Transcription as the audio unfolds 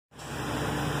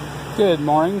Good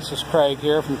morning, this is Craig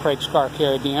here from Craig's Car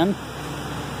Care again.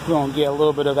 We're going to get a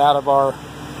little bit out of our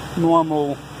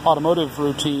normal automotive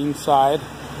routine side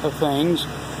of things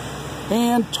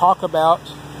and talk about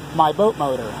my boat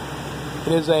motor.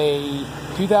 It is a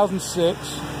 2006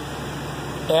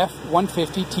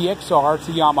 F150 TXR. It's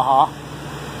a Yamaha.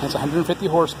 It's 150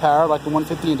 horsepower like the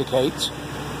 150 indicates.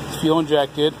 It's fuel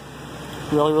injected.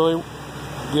 Really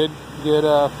good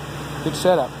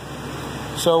setup.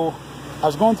 So I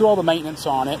was going through all the maintenance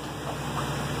on it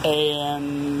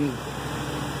and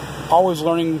always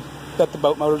learning that the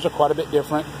boat motors are quite a bit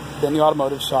different than the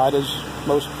automotive side, as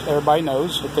most everybody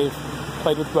knows if they've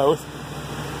played with both.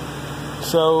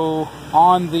 So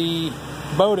on the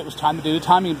boat it was time to do the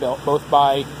timing belt, both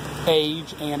by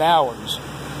age and hours.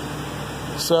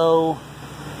 So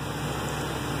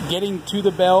getting to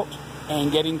the belt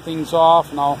and getting things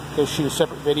off, and I'll go shoot a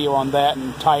separate video on that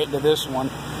and tie it to this one.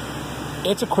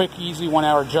 It's a quick, easy 1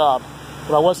 hour job.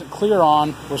 What I wasn't clear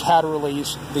on was how to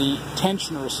release the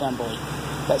tensioner assembly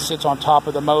that sits on top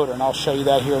of the motor, and I'll show you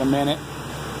that here in a minute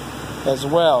as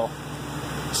well.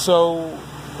 So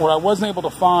what I wasn't able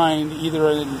to find either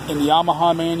in the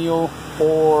Yamaha manual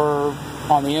or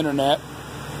on the internet,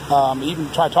 even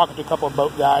tried talking to a couple of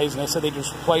boat guys, and they said they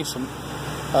just replace them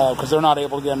because they're not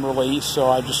able to get them released. So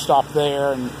I just stopped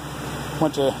there and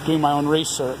went to doing my own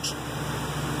research.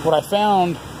 What I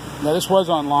found, now this was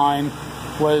online,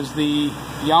 was the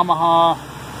Yamaha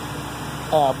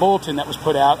bulletin that was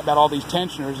put out about all these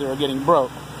tensioners that are getting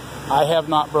broke. I have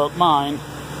not broke mine.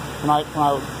 When I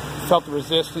felt the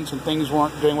resistance and things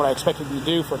weren't doing what I expected them to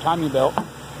do for a timing belt,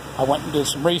 I went and did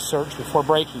some research before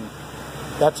breaking.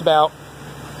 That's about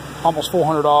almost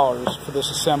 $400 for this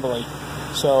assembly.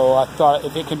 So I thought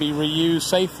if it can be reused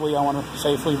safely, I want to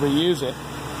safely reuse it.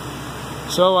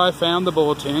 So I found the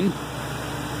bulletin,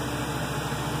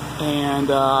 and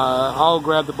I'll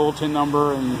grab the bulletin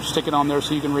number and stick it on there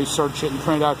so you can research it and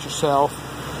print it out yourself.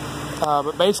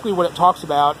 But basically what it talks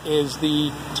about is the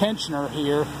tensioner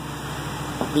here.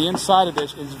 The inside of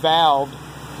this is valved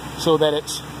so that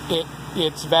it's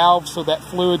valved so that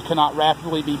fluid cannot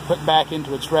rapidly be put back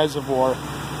into its reservoir.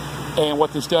 And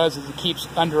what this does is it keeps,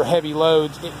 under heavy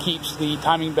loads, it keeps the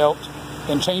timing belt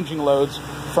and changing loads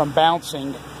from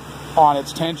bouncing on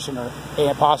its tensioner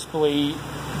and possibly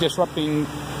disrupting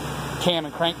cam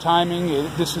and crank timing.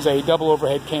 This is a double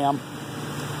overhead cam,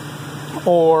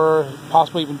 or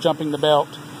possibly even jumping the belt.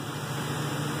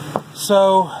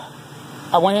 So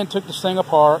I went in and took this thing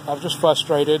apart. I was just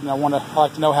frustrated, and I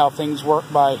like to know how things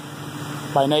work by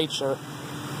nature.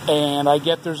 And I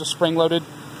get there's a spring-loaded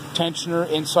tensioner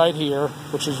inside here,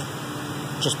 which is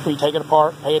just when you take it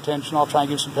apart, pay attention. I'll try and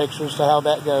give some pictures to how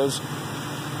that goes.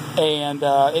 And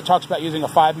it talks about using a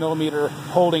 5mm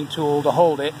holding tool to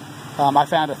hold it. I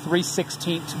found a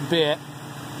 3/16 bit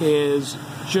is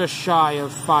just shy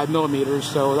of 5mm,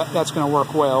 so that's going to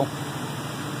work well.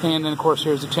 And then of course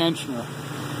here's the tensioner.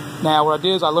 Now what I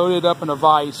did is I loaded it up in a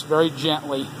vise very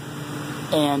gently,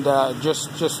 and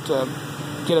just to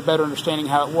get a better understanding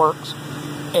how it works.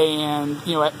 And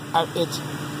you know, it's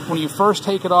when you first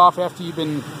take it off after you've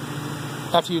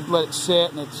let it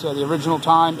sit and it's the original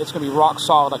time, it's going to be rock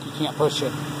solid, like you can't push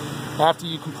it. After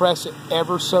you compress it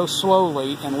ever so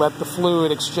slowly and let the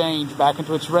fluid exchange back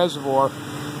into its reservoir,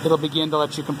 it'll begin to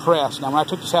let you compress. Now when I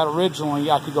took this out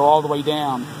originally, I could go all the way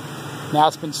down. Now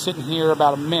it's been sitting here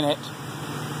about a minute.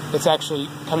 It's actually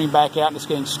coming back out and it's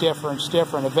getting stiffer and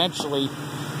stiffer, and eventually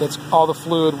all the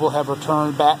fluid will have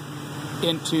returned back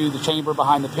into the chamber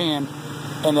behind the pin,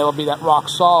 and it'll be that rock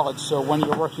solid. So when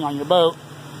you're working on your boat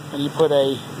and you put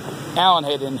a Allen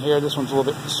head in here, this one's a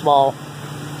little bit small,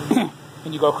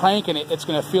 and you go cranking it, it's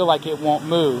going to feel like it won't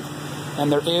move.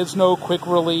 And there is no quick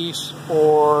release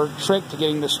or trick to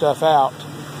getting this stuff out.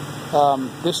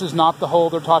 This is not the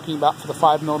hole they're talking about for the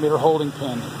 5mm holding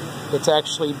pin. It's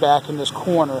actually back in this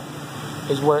corner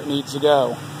is where it needs to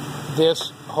go.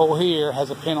 This hole here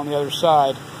has a pin on the other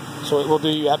side, so it will do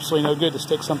you absolutely no good to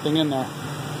stick something in there.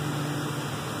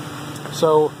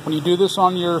 So when you do this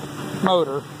on your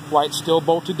motor, while it's still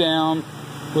bolted down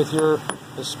with your,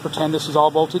 just pretend this is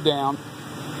all bolted down,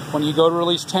 when you go to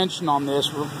release tension on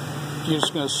this, you're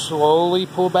just going to slowly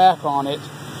pull back on it,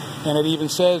 and it even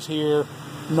says here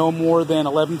no more than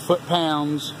 11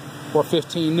 foot-pounds or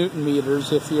 15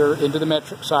 Newton-meters if you're into the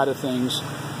metric side of things.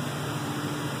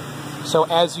 So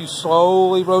as you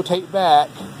slowly rotate back,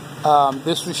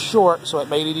 this was short, so it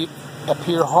made it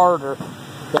appear harder.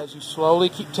 But as you slowly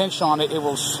keep tension on it, it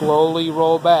will slowly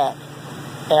roll back.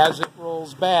 As it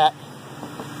rolls back,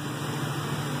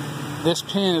 this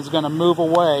pin is going to move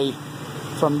away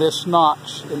from this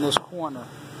notch in this corner.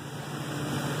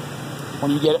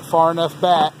 When you get it far enough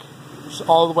back,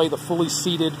 all the way the fully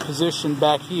seated position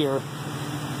back here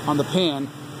on the pin,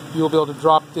 you'll be able to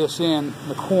drop this in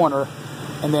the corner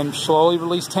and then slowly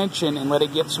release tension and let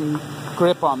it get some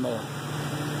grip on there.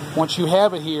 Once you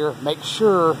have it here, make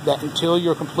sure that until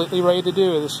you're completely ready to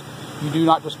do this, you do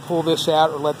not just pull this out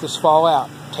or let this fall out.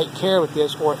 Take care with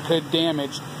this, or it could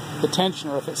damage the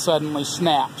tensioner if it suddenly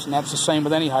snaps, and that's the same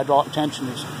with any hydraulic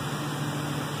tensioners.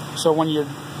 So when your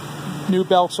new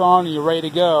belt's on and you're ready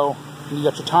to go, and you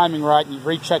got your timing right, and you've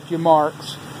rechecked your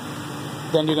marks,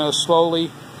 then you're going to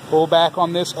slowly pull back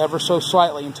on this ever so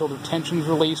slightly until the tension's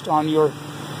released on your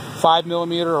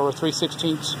 5mm or a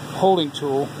 3/16 holding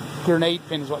tool. Grenade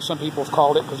pin is what some people have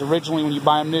called it, because originally when you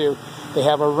buy them new, they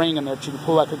have a ring in there that you can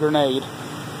pull like a grenade.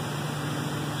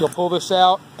 You'll pull this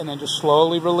out and then just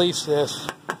slowly release this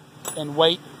and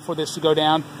wait for this to go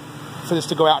down, for this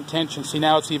to go out in tension. See,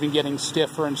 now it's even getting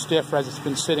stiffer and stiffer as it's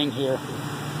been sitting here.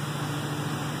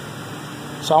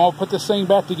 So I'm going to put this thing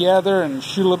back together and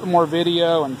shoot a little bit more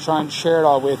video and try and share it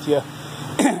all with you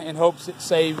in hopes it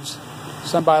saves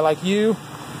somebody like you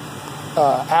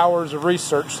hours of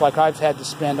research like I've had to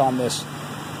spend on this.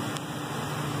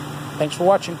 Thanks for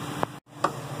watching.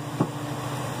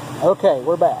 Okay,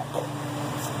 we're back.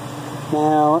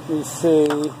 Now let me see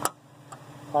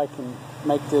if I can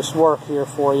make this work here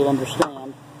for you to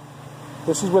understand.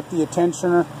 This is with the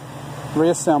tensioner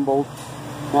reassembled.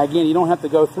 Now again, you don't have to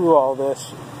go through all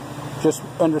this. Just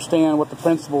understand what the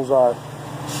principles are.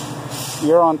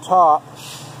 You're on top.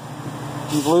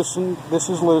 You've loosened. This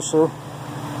is looser.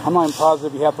 I'm not even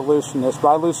positive you have to loosen this, but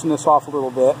I loosen this off a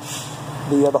little bit,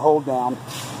 the hold down.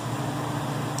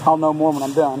 I'll know more when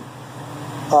I'm done.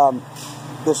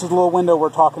 This is the little window we're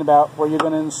talking about where you're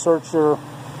going to insert your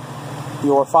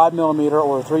 5mm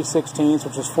or 3/16,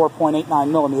 which is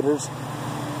 4.89mm,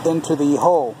 into the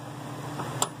hole.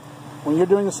 When you're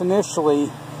doing this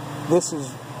initially, it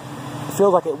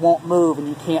feels like it won't move, and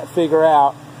you can't figure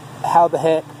out how the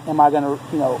heck am I going to,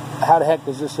 how the heck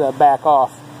does this back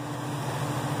off?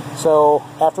 So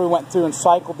after we went through and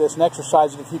cycled this and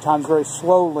exercised it a few times very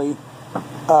slowly,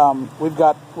 we've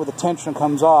got where the tension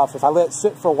comes off. If I let it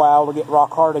sit for a while, it'll get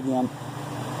rock hard again.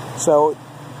 So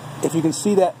if you can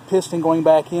see that piston going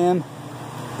back in,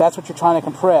 that's what you're trying to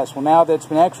compress. Well, now that it's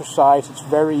been exercised, it's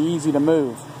very easy to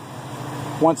move.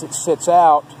 Once it sits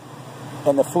out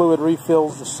and the fluid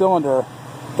refills the cylinder,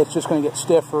 it's just going to get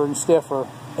stiffer and stiffer,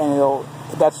 and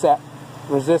that's that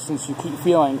resistance you keep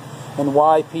feeling, and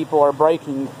why people are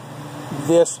breaking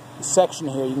this section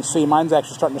here. You can see mine's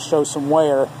actually starting to show some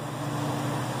wear,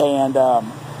 and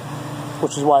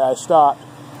which is why I stopped.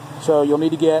 So you'll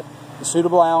need to get a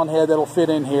suitable Allen head that'll fit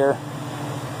in here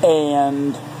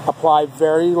and apply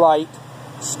very light,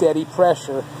 steady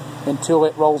pressure until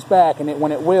it rolls back, and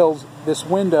when it wills, this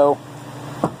window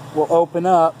will open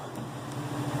up.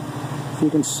 If you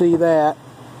can see that,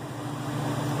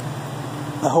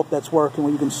 I hope that's working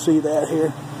when you can see that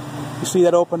here. You see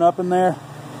that open up in there?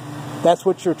 That's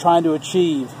what you're trying to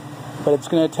achieve, but it's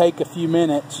going to take a few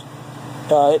minutes.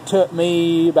 It took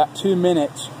me about 2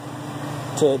 minutes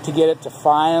to get it to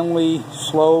finally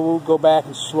go back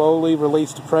and slowly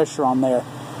release the pressure on there.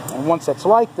 And once that's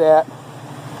like that,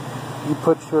 you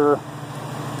put your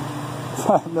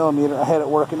 5mm. I had it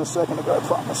working a second ago, I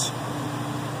promise.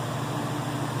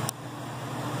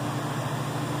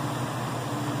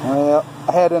 Well,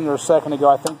 I had it in there a second ago.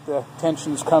 I think the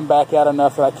tension's come back out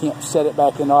enough that I can't set it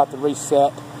back in. I'll have to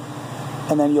reset.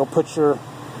 And then you'll put your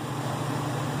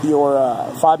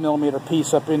 5mm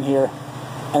piece up in here.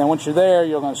 And then once you're there,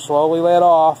 you're going to slowly let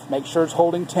off. Make sure it's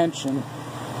holding tension.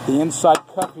 The inside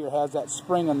cup here has that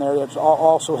spring in there that'll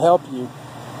also help you.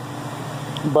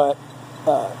 But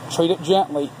treat it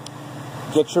gently.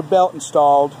 Get your belt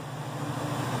installed.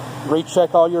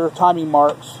 Recheck all your timing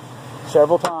marks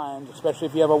several times, especially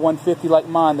if you have a 150 like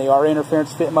mine. They are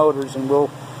interference fit motors and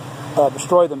will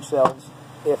destroy themselves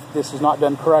if this is not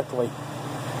done correctly.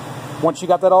 Once you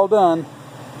got that all done,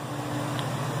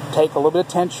 take a little bit of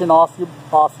tension off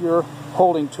your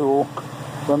holding tool,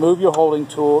 remove your holding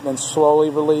tool, then slowly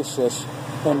release this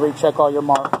and recheck all your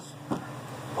marks.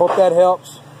 Hope that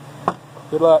helps.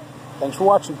 Good luck. Thanks for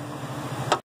watching.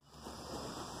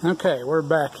 Okay, we're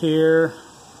back here.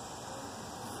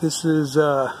 This is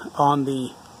on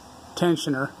the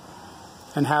tensioner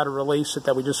and how to release it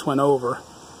that we just went over.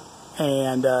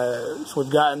 And so we've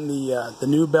gotten the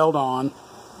new belt on.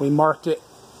 We marked it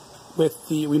with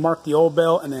we marked the old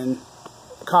belt and then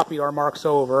copied our marks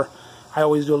over. I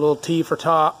always do a little T for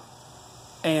top,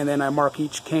 and then I mark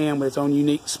each cam with its own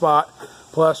unique spot.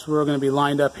 Plus, we're going to be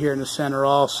lined up here in the center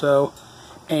also.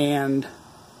 And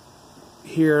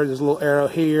here, there's a little arrow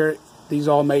here. These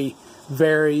all may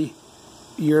vary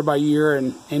year by year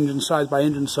and engine size by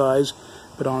engine size,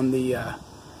 but on the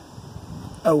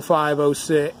 05,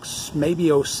 06, maybe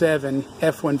 07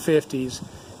 F150s,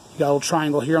 you got a little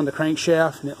triangle here on the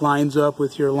crankshaft, and it lines up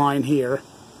with your line here.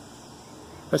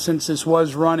 But since this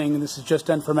was running, and this is just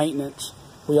done for maintenance,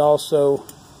 we also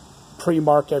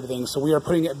pre-marked everything. So we are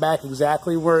putting it back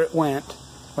exactly where it went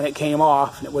when it came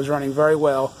off, and it was running very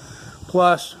well.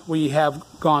 Plus, we have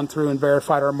gone through and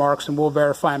verified our marks, and we'll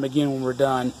verify them again when we're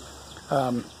done.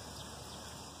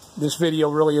 This video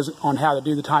really isn't on how to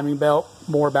do the timing belt,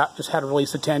 more about just how to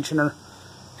release the tensioner.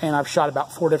 And I've shot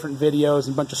about 4 different videos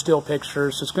and a bunch of still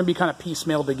pictures, so it's going to be kind of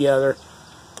piecemeal together.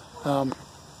 When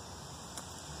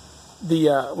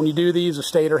you do these, the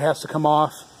stator has to come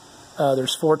off.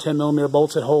 There's 4 10mm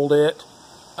bolts that hold it.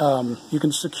 You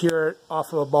can secure it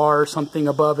off of a bar or something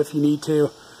above if you need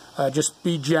to. Just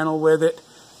be gentle with it.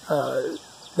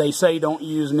 They say don't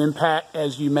use an impact,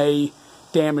 as you may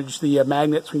damage the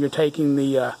magnets when you're taking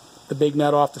the big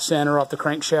nut off the center, off the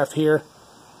crankshaft here.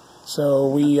 So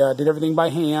we did everything by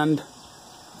hand,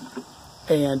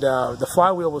 and the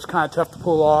flywheel was kind of tough to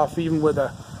pull off, even with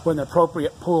an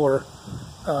appropriate puller.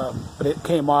 But it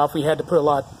came off. We had to put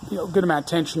a good amount of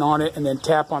tension on it, and then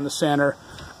tap on the center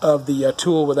of the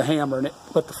tool with a hammer, and it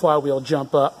let the flywheel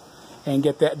jump up and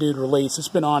get that dude released. It's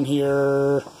been on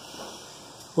here,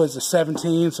 was the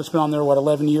 17th, so it's been on there, what,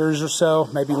 11 years or so,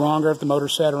 maybe longer if the motor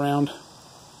sat around.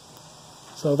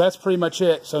 So that's pretty much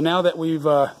it. So now that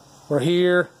we're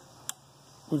here,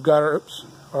 we've got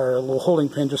our little holding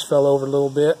pin just fell over a little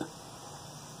bit.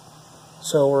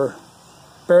 So we're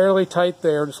barely tight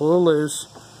there, just a little loose.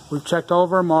 We've checked all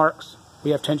of our marks.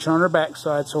 We have tension on our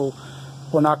backside, so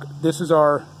this is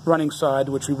our running side,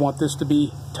 which we want this to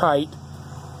be tight.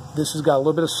 This has got a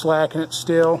little bit of slack in it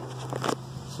still.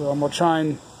 So I'm going to try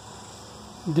and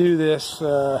do this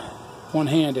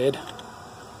one-handed.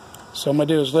 So what I'm going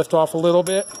to do is lift off a little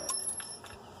bit,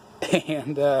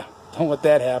 and don't let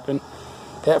that happen.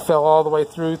 That fell all the way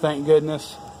through, thank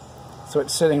goodness. So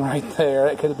it's sitting right there.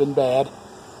 It could have been bad.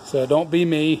 So don't be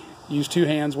me. Use 2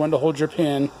 hands, one to hold your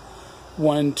pin,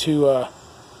 one to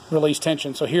release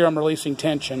tension. So here I'm releasing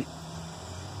tension.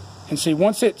 And see,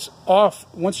 once it's off,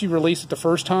 once you release it the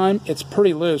first time, it's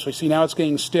pretty loose. We see now it's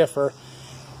getting stiffer.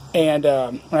 And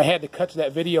when I had to cut to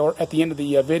that video, at the end of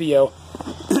the video,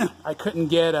 I couldn't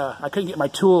get my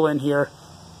tool in here,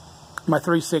 my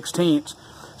 3/16.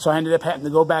 So I ended up having to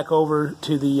go back over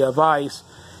to the vise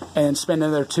and spend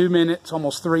another 2 minutes,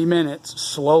 almost 3 minutes,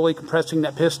 slowly compressing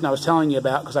that piston I was telling you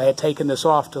about, because I had taken this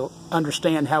off to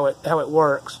understand how it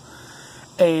works,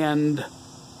 and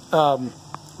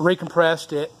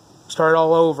recompressed it, started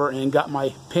all over, and got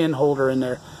my pin holder in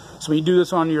there. So when you do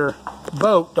this on your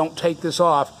boat, don't take this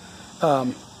off.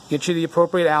 Get you the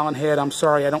appropriate Allen head. I'm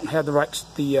sorry, I don't have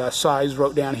the size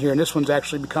wrote down here, and this one's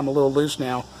actually become a little loose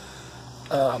now.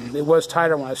 It was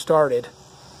tighter when I started,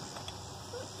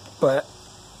 but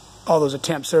all those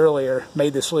attempts earlier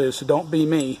made this loose, so don't be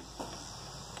me.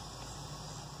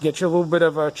 Get you a little bit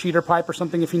of a cheater pipe or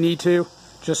something if you need to,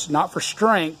 just not for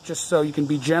strength, just so you can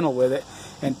be gentle with it,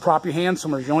 and prop your hand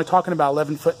somewhere. You're only talking about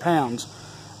 11 foot-pounds,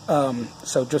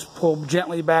 so just pull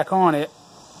gently back on it.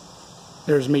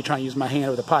 There's me trying to use my hand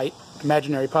with a pipe,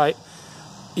 imaginary pipe.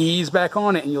 Ease back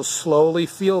on it, and you'll slowly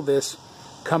feel this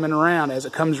coming around. As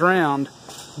it comes around,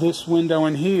 this window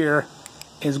in here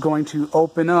is going to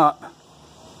open up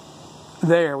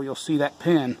there where you'll see that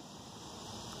pin.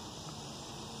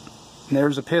 And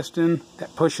there's a piston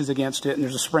that pushes against it, and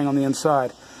there's a spring on the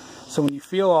inside. So when you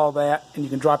feel all that, and you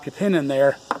can drop your pin in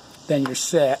there, then you're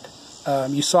set.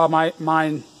 You saw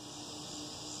mine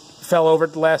fell over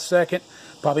at the last second.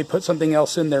 Probably put something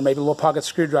else in there, maybe a little pocket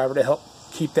screwdriver to help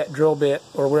keep that drill bit,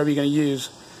 or whatever you're going to use,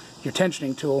 your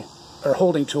tensioning tool, or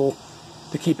holding tool,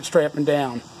 to keep it straight up and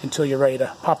down until you're ready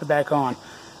to pop it back on.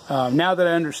 Now that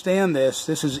I understand this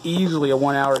is easily a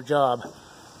 1-hour job.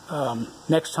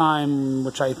 Next time,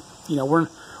 which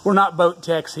we're not boat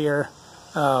techs here.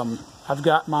 I've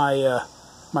got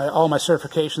all my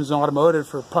certifications in automotive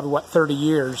for probably 30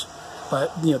 years,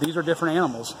 but these are different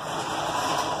animals.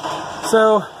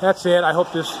 So that's it. I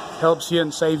hope this helps you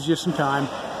and saves you some time.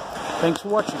 Thanks for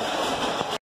watching.